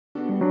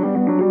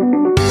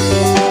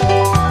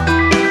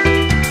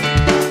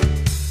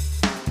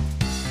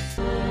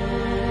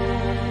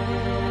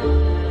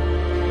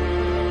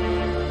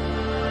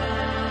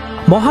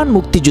মহান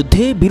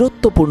মুক্তিযুদ্ধে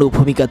বীরত্বপূর্ণ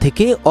ভূমিকা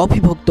থেকে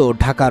অবিভক্ত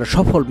ঢাকার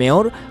সফল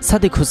মেয়র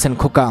সাদেক হোসেন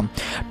খোকা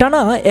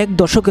টানা এক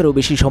দশকেরও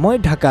বেশি সময়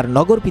ঢাকার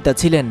নগরপিতা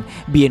ছিলেন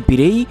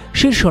বিএনপির এই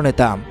শীর্ষ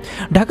নেতা।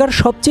 ঢাকার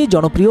সবচেয়ে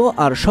জনপ্রিয়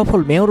আর সফল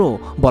মেয়রও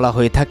বলা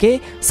হয়ে থাকে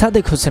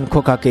সাদেক হোসেন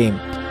খোকাকে।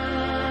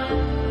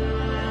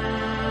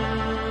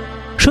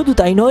 শুধু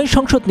তাই নয়,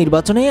 সংসদ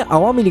নির্বাচনে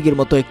আওয়ামী লীগের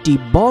মতো একটি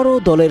বড়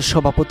দলের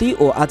সভাপতি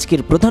ও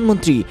আজকের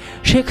প্রধানমন্ত্রী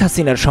শেখ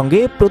হাসিনার সঙ্গে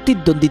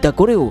প্রতিদ্বন্দ্বিতা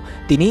করেও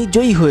তিনি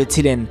জয়ী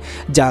হয়েছিলেন,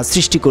 যা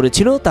সৃষ্টি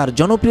করেছিল তার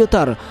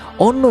জনপ্রিয়তার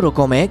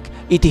অন্যরকম এক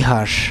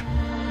ইতিহাস।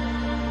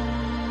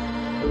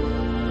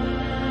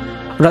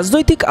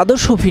 রাজনৈতিক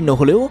আদর্শ ভিন্ন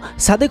হলেও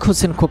সাদেক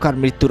হোসেন খোকার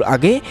মৃত্যুর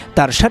আগে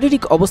তার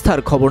শারীরিক অবস্থার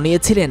খবর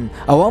নিয়েছিলেন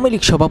আওয়ামী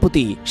লীগ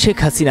সভাপতি শেখ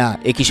হাসিনা।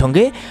 একই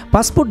সঙ্গে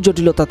পাসপোর্ট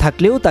জটিলতা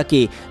থাকলেও তাকে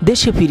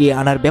দেশে ফিরিয়ে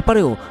আনার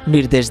ব্যাপারেও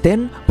নির্দেশ দেন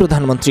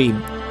প্রধানমন্ত্রী।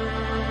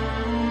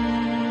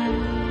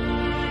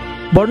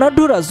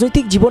 বর্ণাঢ্য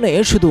রাজনৈতিক জীবনে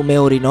শুধু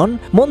মেয়রই নন,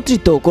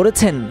 মন্ত্রিত্ব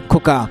করেছেন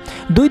খোকা।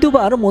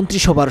 দুবার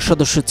মন্ত্রিসভার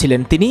সদস্য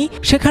ছিলেন তিনি,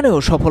 সেখানেও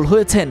সফল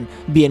হয়েছেন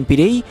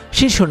বিএনপির এই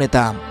শীর্ষ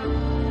নেতা।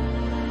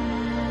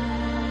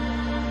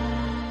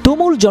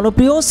 তুমুল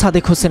জনপ্রিয়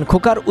সাদেক হোসেন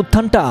খোকার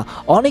উত্থানটা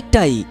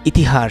অনেকটাই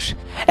ইতিহাস।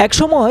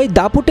 একসময়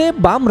দাপুটে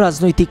বাম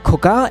রাজনৈতিক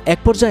খোকা এক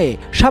পর্যায়ে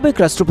সাবেক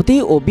রাষ্ট্রপতি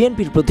ও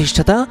বিএনপির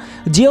প্রতিষ্ঠাতা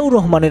জিয়াউর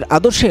রহমানের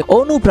আদর্শে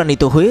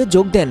অনুপ্রাণিত হয়ে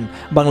যোগ দেন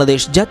বাংলাদেশ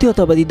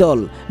জাতীয়তাবাদী দল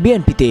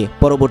বিএনপিতে।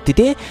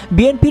 পরবর্তীতে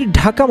বিএনপির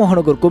ঢাকা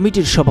মহানগর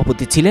কমিটির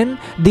সভাপতি ছিলেন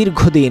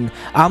দীর্ঘদিন।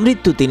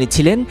 আমৃত্যু তিনি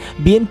ছিলেন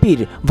বিএনপির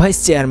ভাইস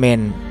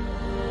চেয়ারম্যান।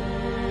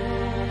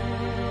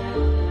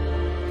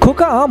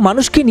 খোকা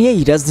মানুষকে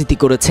নিয়েই রাজনীতি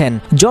করেছেন,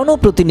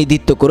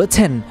 জনপ্রতিনিধিত্ব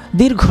করেছেন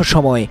দীর্ঘ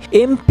সময়।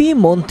 এমপি,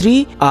 মন্ত্রী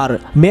আর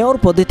মেয়র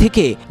পদে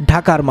থেকে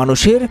ঢাকার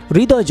মানুষের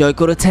হৃদয় জয়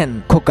করেছেন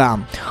খোকা।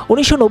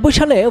 1990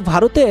 সালে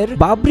ভারতের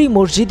বাবরি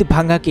মসজিদ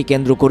ভাঙাকে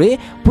কেন্দ্র করে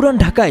পুরান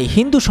ঢাকায়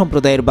হিন্দু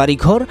সম্প্রদায়ের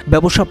বাড়িঘর,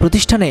 ব্যবসা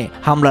প্রতিষ্ঠানে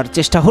হামলার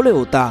চেষ্টা হলেও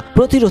তা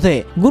প্রতিরোধে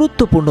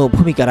গুরুত্বপূর্ণ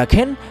ভূমিকা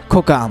রাখেন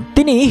খোকা।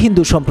 তিনি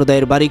হিন্দু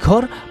সম্প্রদায়ের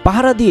বাড়িঘর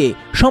পাহারা দিয়ে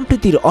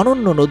সম্প্রীতির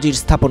অনন্য নজির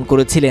স্থাপন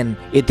করেছিলেন।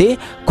 এতে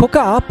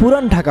খোকা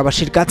পুরান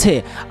ঢাকাবাসীর কাছে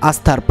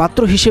আস্থার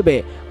পাত্র হিসেবে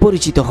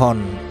পরিচিত হন।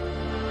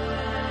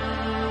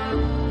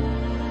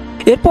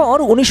 এরপর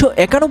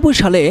 1991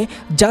 সালে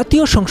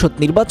জাতীয় সংসদ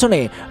নির্বাচনে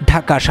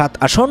ঢাকা 7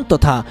 আসন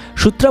তথা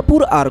সূত্রাপুর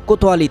আর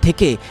কোতোয়ালি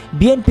থেকে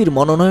বিএনপির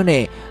মনোনয়নে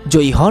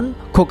জয়ী হন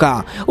খোকা।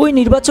 ওই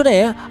নির্বাচনে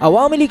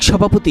আওয়ামী লীগ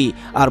সভাপতি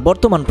আর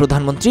বর্তমান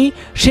প্রধানমন্ত্রী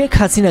শেখ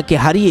হাসিনাকে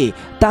হারিয়ে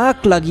তাক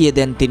লাগিয়ে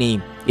দেন তিনি।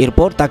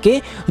 এরপর তাকে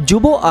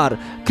যুব আর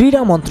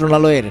ক্রীড়া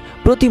মন্ত্রণালয়ের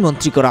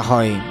প্রতিমন্ত্রী করা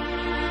হয়।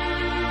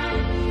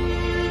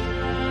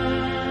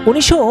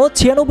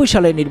 1996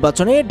 সালের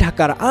নির্বাচনে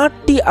ঢাকার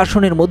 8টি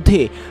আসনের মধ্যে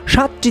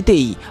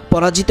 7টিতেই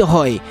পরাজিত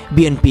হয়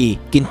বিএনপি,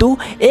 কিন্তু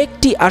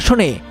একটি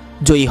আসনে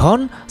জয়ী হন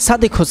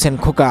সাদেক হোসেন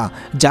খোকা,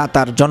 যা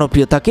তার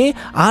জনপ্রিয়তাকে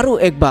আরও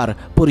একবার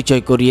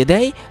পরিচয় করিয়ে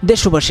দেয়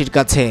দেশবাসীর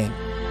কাছে।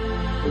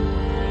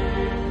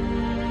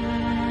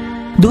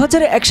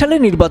 2001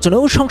 সালের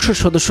নির্বাচনেও সংসদ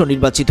সদস্য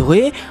নির্বাচিত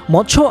হয়ে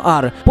মৎস্য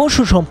আর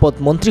পশু সম্পদ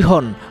মন্ত্রী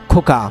হন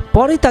খোকা।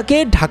 পরে তাকে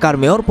ঢাকার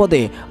মেয়র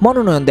পদে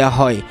মনোনয়ন দেওয়া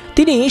হয়।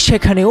 তিনি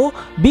সেখানেও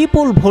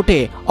বিপুল ভোটে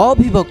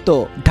অবিভক্ত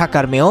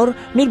ঢাকার মেয়র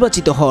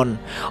নির্বাচিত হন।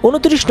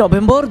 29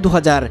 নভেম্বর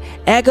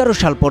 2011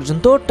 সাল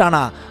পর্যন্ত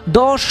টানা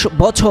 10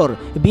 বছর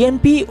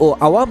বিএনপি ও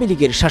আওয়ামী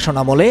লীগের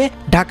শাসনামলে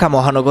ঢাকা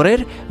মহানগরের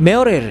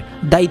মেয়রের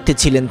দায়িত্বে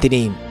ছিলেন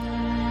তিনি।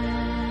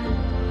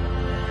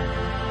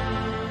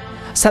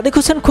 সাদেক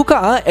হোসেন খোকা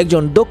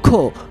একজন দক্ষ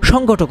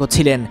সংগঠক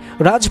ছিলেন।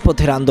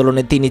 রাজপথের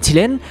আন্দোলনে তিনি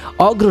ছিলেন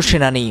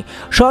অগ্রসেনানী।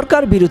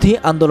 সরকার বিরোধী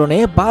আন্দোলনে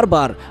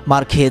বারবার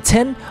মার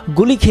খেয়েছেন,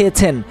 গুলি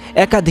খেয়েছেন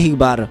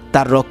একাধিকবার।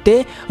 তার রক্তে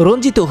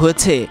রঞ্জিত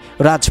হয়েছে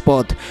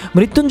রাজপথ।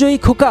 মৃত্যুঞ্জয়ী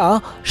খোকা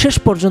শেষ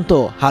পর্যন্ত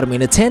হার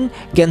মেনেছেন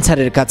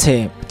ক্যান্সারের কাছে।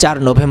 4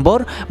 নভেম্বর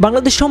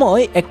বাংলাদেশ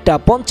সময়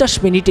 1:50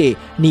 মিনিটে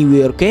নিউ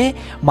ইয়র্কে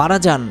মারা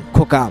যান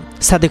খোকা।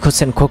 সাদেক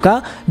হোসেন খোকা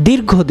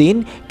দীর্ঘদিন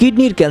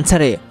কিডনির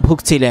ক্যান্সারে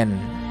ভুগছিলেন।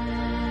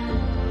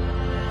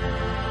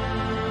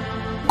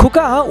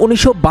 খোকা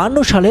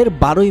 1952 সালের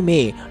 12 মে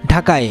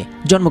ঢাকায়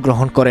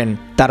জন্মগ্রহণ করেন।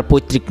 তার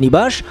পৈতৃক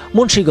নিবাস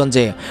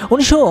মুন্সিগঞ্জে।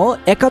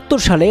 1971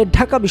 সালে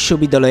ঢাকা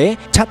বিশ্ববিদ্যালয়ে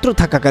ছাত্র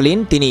থাকাকালীন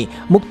তিনি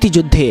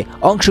মুক্তিযুদ্ধে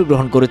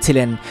অংশগ্রহণ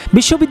করেছিলেন।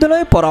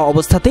 বিশ্ববিদ্যালয়ে পড়া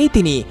অবস্থাতেই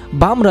তিনি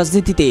বাম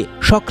রাজনীতিতে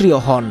সক্রিয়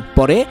হন।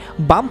 পরে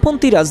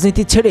বামপন্থী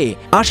রাজনীতি ছেড়ে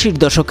 80-র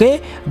দশকে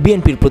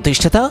বিএনপির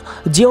প্রতিষ্ঠাতা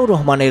জিয়াউর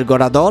রহমানের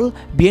গড়া দল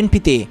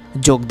বিএনপিতে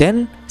যোগ দেন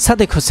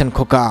সাদেক হোসেন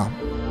খোকা।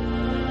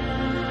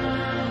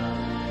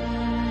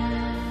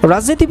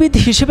 রাজনীতিবিদ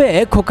হিসেবে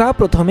খোকা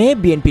প্রথমে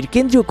বিএনপির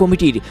কেন্দ্রীয়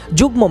কমিটির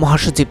যুগ্ম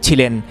মহাসচিব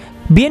ছিলেন।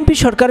 বিএনপি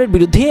সরকারের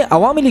বিরুদ্ধে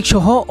আওয়ামী লীগ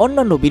সহ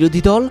অন্যান্য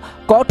বিরোধী দল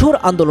কঠোর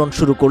আন্দোলন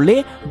শুরু করলে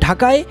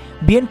ঢাকায়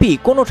বিএনপি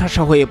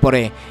কোণঠাসা হয়ে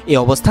পড়ে। এ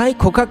অবস্থায়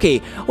খোকাকে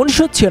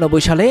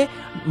 1996 সালে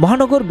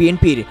মহানগর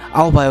বিএনপির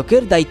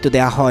আহ্বায়কের দায়িত্ব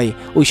দেওয়া হয়।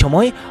 ওই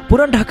সময়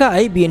পুরান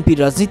ঢাকায়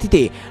বিএনপির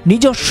রাজনীতিতে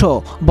নিজস্ব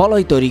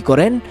বলয় তৈরি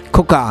করেন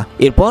খোকা।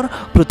 এরপর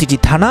প্রতিটি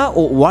থানা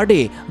ও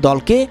ওয়ার্ডে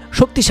দলকে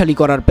শক্তিশালী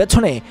করার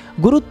পেছনে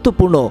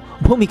গুরুত্বপূর্ণ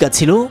ভূমিকা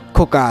ছিল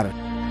খোকার।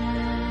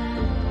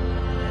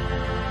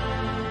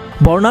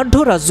 বর্ণাঢ্য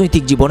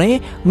রাজনৈতিক জীবনে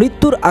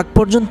মৃত্যুর আগ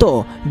পর্যন্ত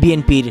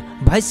বিএনপির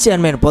ভাইস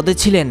চেয়ারম্যান পদে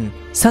ছিলেন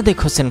সাদেক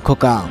হোসেন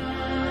খোকা।